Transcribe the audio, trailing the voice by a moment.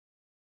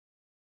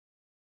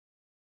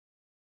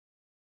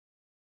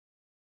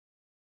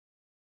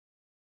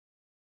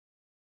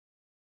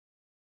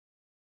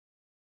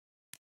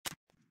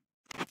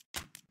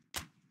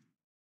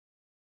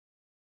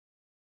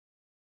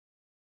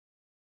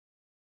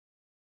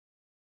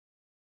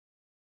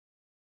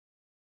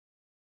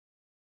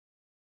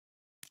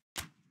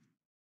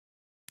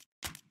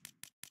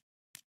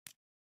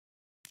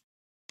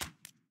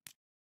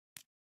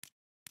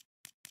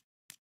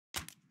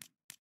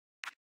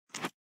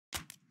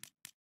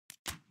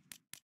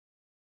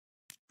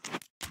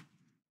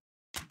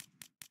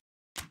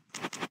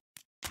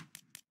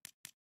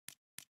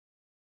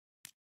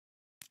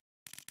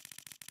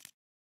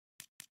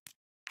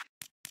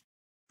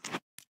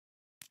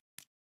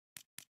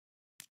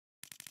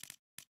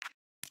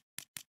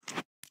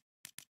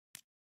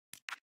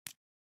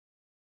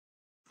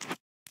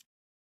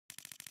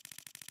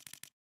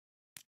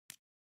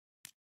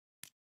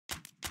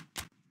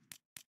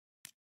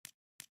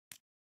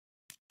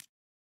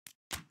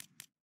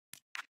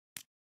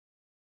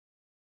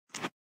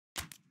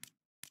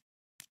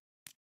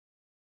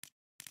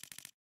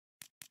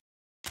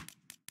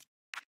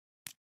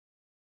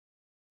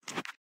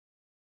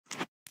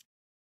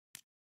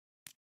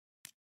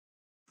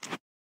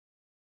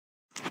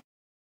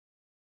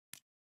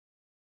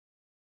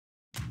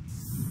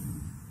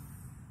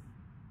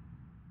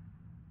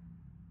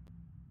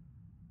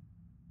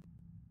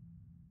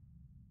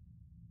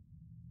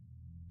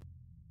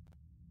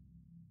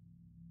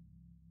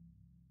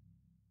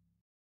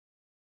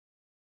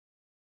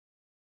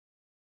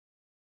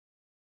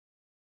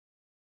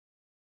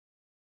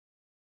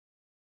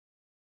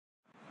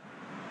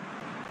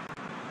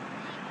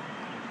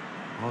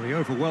Well, the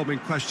overwhelming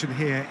question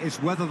here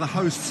is whether the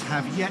hosts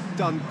have yet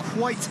done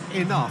quite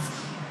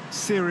enough,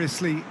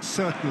 seriously,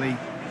 certainly,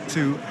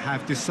 to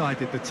have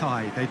decided the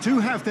tie. They do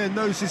have their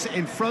noses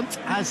in front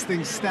as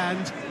things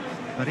stand,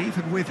 but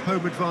even with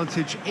home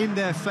advantage in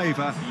their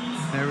favour,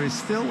 there is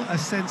still a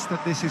sense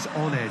that this is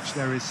on edge.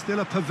 There is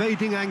still a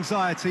pervading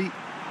anxiety.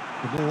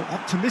 The more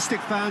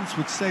optimistic fans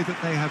would say that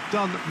they have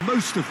done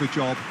most of the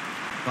job,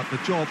 but the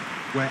job,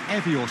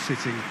 wherever you're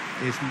sitting,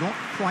 is not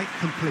quite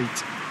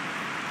complete.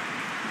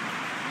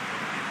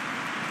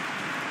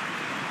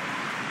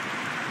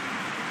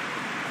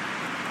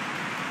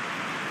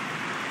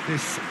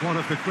 This one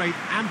of the great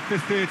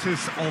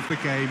amphitheatres of the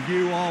game.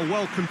 You are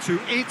welcome to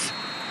it,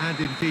 and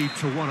indeed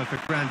to one of the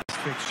grandest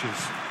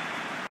fixtures.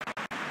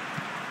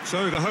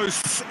 So the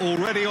hosts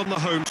already on the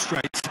home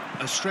straight,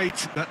 a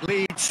straight that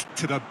leads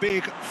to the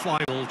big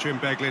final, Jim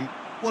Beglin.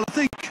 Well, I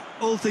think,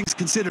 all things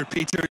considered,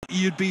 Peter,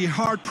 you'd be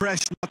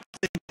hard-pressed not to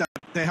think that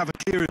they have a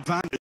clear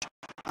advantage.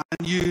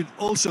 And you'd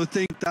also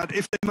think that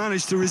if they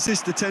manage to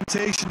resist the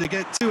temptation to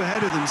get too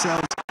ahead of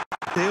themselves,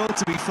 they ought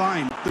to be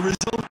fine. The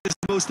result is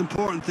the most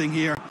important thing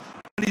here.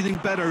 Anything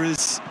better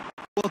is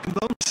welcome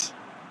bonus.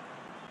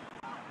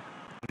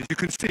 As you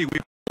can see,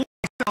 we've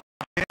always done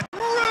here.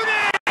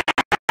 Rooney!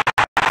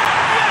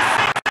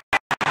 Yes!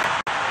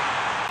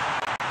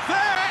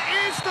 There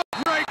is the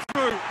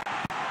breakthrough!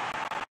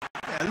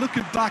 Yeah,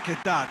 looking back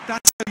at that,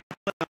 that's how you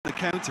play on the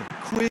counter.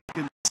 Quick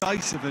and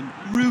decisive and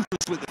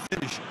ruthless with the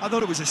finish. I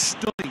thought it was a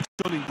stunning,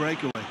 stunning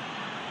breakaway.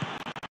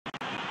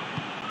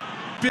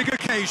 Big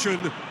occasion,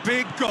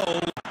 big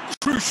goal,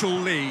 crucial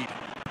lead.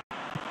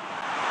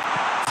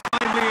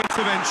 Timely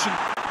intervention.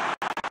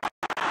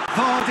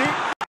 Vardy.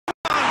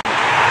 Goal!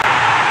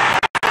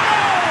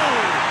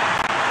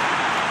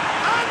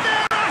 And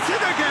they're at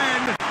it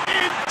again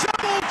in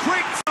double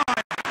quick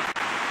time.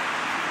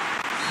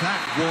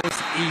 That was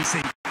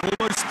easy,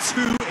 almost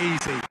too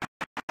easy.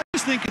 I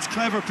just think it's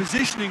clever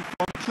positioning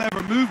from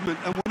clever movement,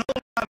 and when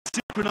all that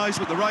synchronised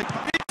with the right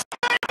pass.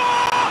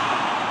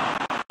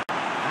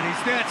 And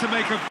he's there to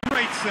make a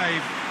great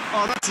save.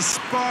 Oh, that's a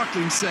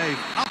sparkling save.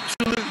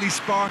 Absolutely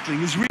sparkling.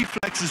 His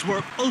reflexes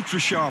were ultra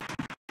sharp.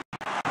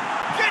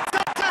 Gets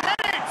up to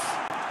head it!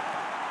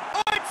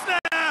 Oh, it's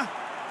there!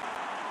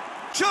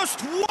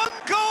 Just one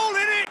goal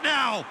in it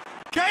now!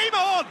 Game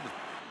on!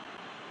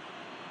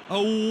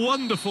 A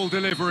wonderful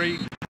delivery,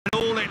 and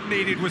all it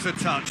needed was a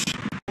touch.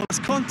 Well, as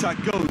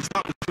contact goes,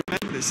 that was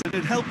tremendous, and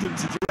it helped him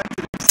to direct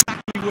it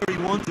exactly where he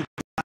wanted it.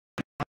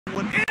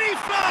 When In he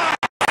flies!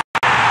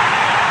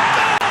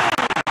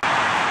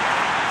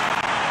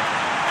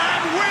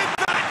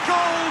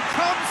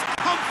 Comes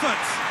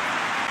comfort.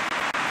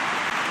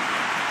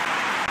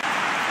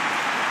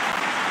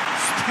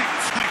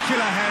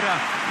 Spectacular header.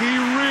 He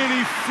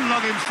really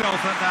flung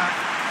himself at that.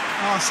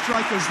 Our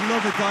strikers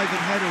love a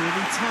diving header, and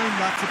he timed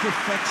that to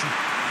perfection.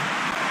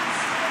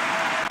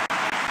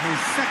 His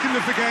second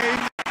of the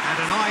game, and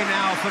an eye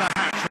now for the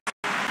hat-trick.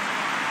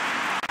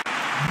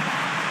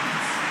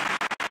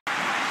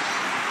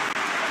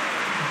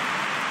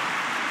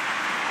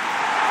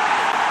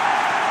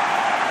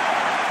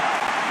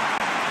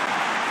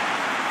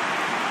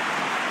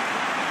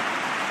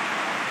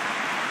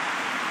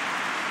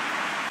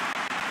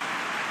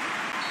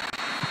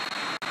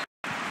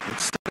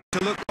 It's starting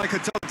to look like a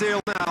done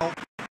deal now.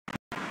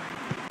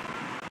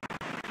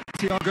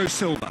 Thiago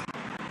Silva.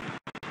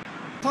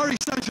 Paris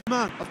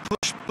Saint-Germain have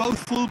pushed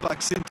both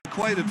fullbacks into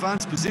quite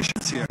advanced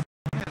positions here.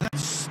 Yeah,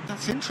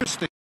 that's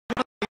interesting.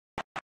 Time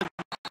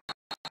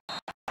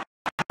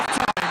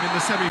in the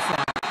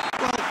semi-final.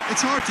 Well,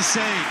 it's hard to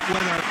say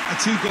whether a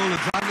two-goal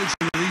advantage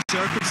in these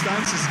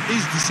circumstances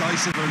is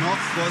decisive or not,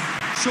 but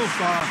so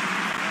far,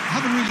 I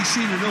haven't really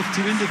seen enough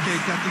to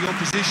indicate that the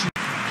opposition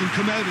can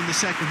come out in the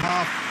second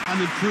half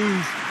and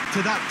improve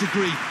to that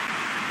degree.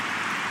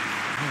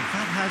 Well,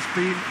 that has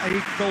been a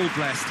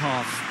goal-blessed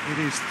half. It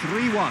is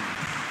 3-1.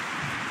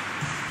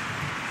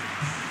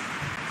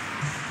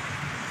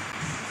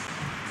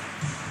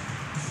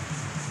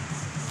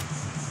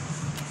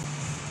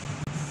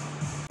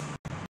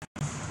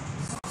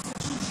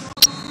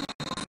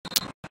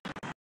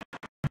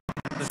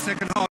 The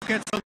second half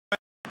gets on.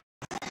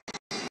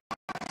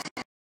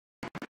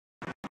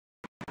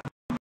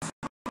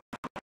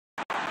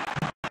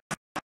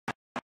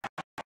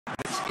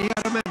 It's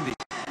Iaramendi.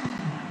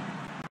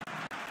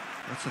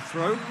 That's a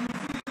throw.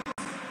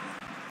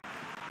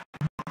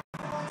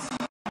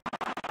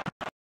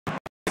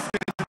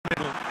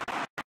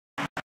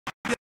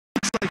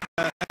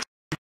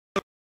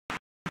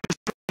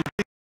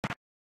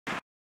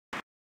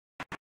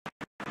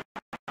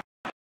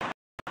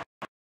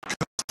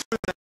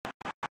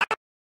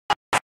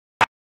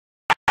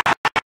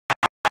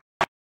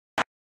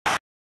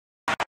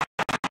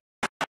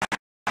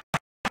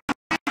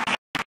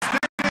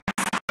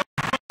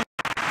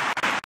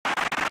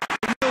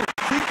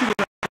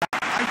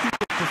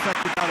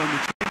 Perfected that on the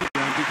training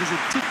ground because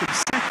it took them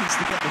seconds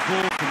to get the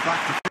ball from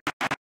back to front.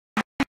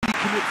 Really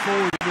commit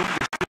forward and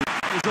understood.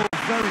 It was all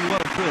very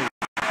well built.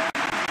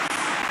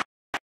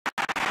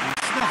 He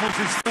snuffles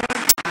his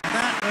turn, and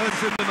that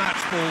earns him the match.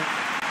 ball.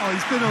 Oh,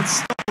 he's been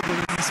unstoppable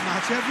in this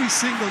match. Every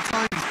single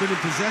time he's been in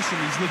possession,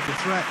 he's looked a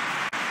threat.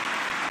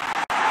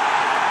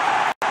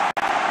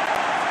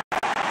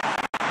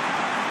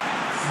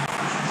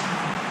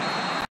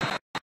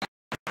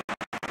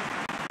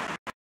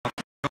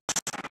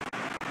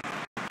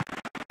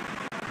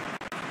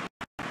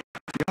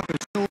 Thiago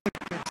still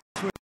gets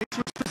to a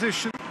dangerous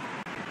position.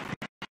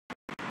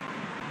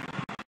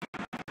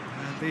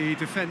 And the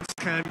defence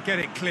can get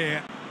it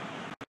clear.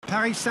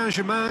 Paris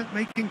Saint-Germain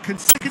making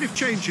consecutive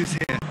changes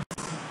here.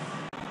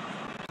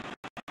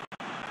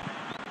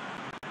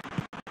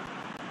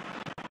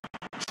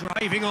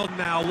 Driving on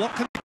now, what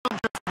can he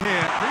conjure from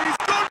here? He's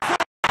gone for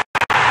it!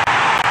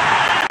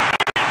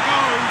 It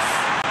goes!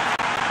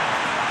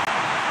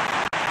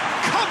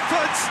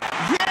 Comfort!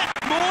 Yet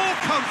more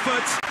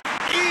comfort!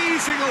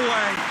 Easing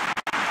away!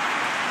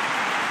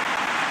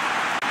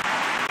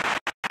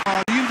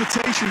 The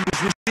invitation was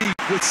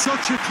received with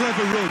such a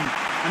clever run,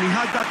 and he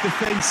had that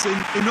defence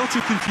in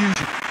utter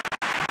confusion.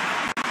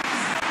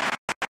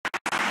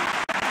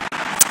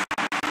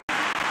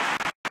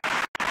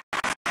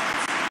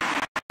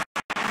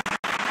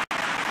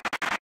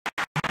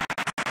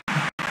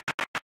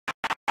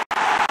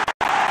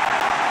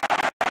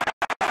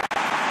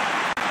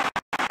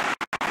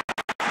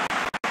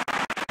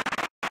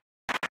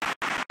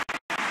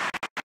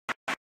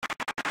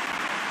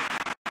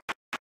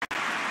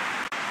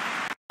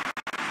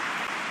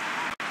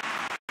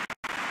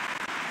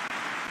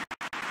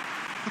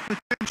 The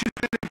change has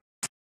been in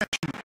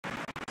possession.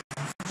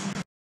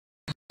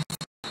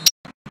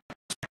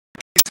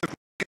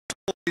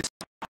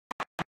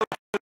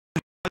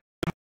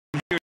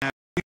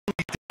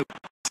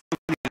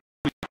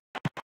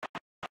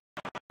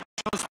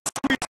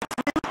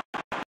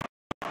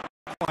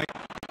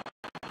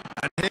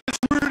 And here's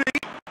Rooney.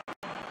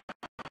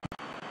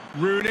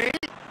 Rooney.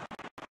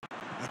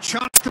 A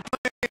chance to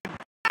play in.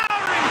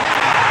 Towering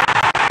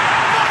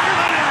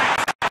header.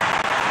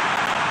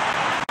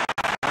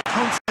 The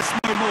contest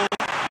no more.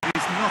 It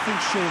is nothing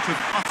short of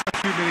utter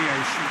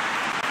humiliation.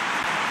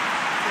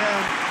 Yeah,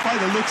 by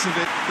the looks of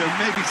it, there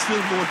may be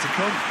still more to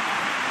come.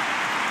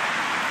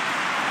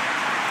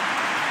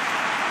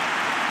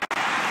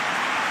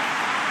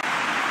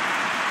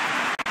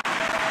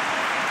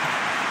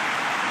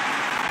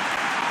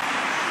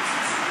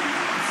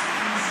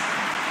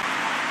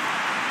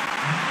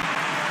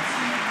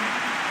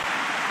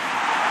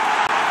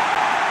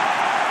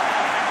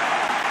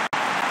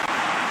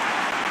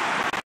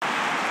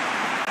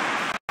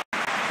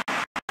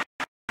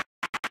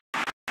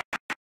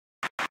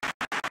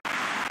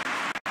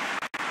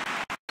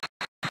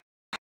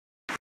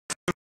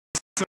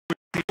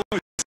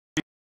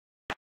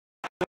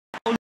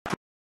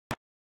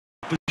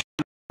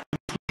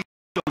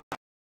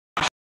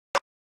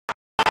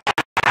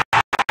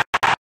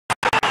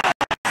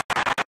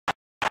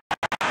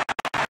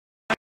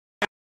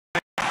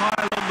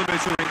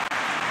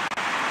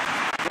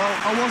 Well,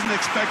 I wasn't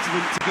expecting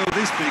them to go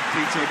this big,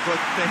 Peter, but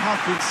they have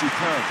been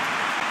superb.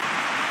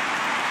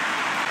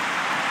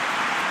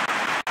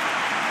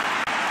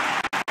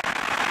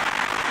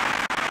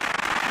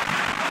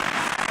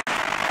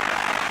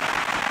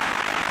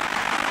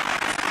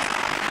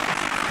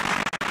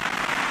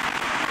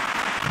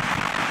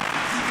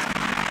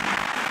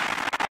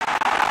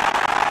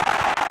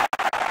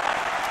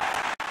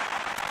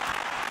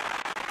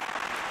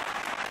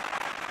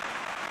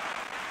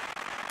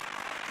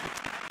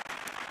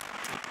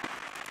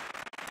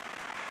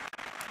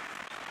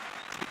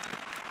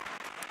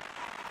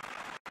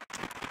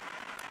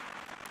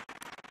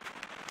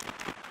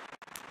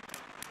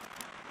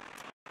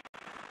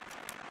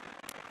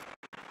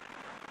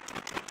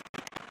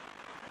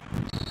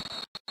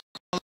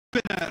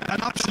 Been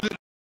an absolute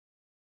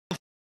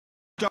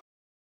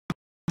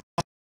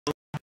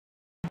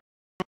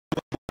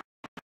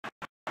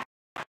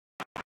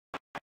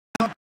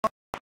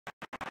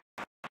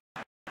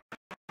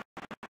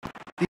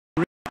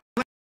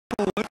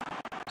forward.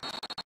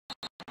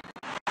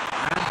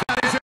 And that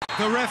is it.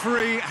 The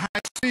referee has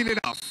seen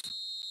enough.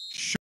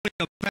 Surely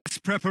the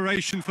best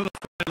preparation for the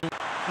final.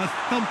 A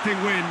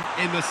thumping win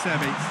in the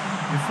semis.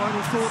 Your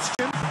final thoughts,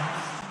 Jim?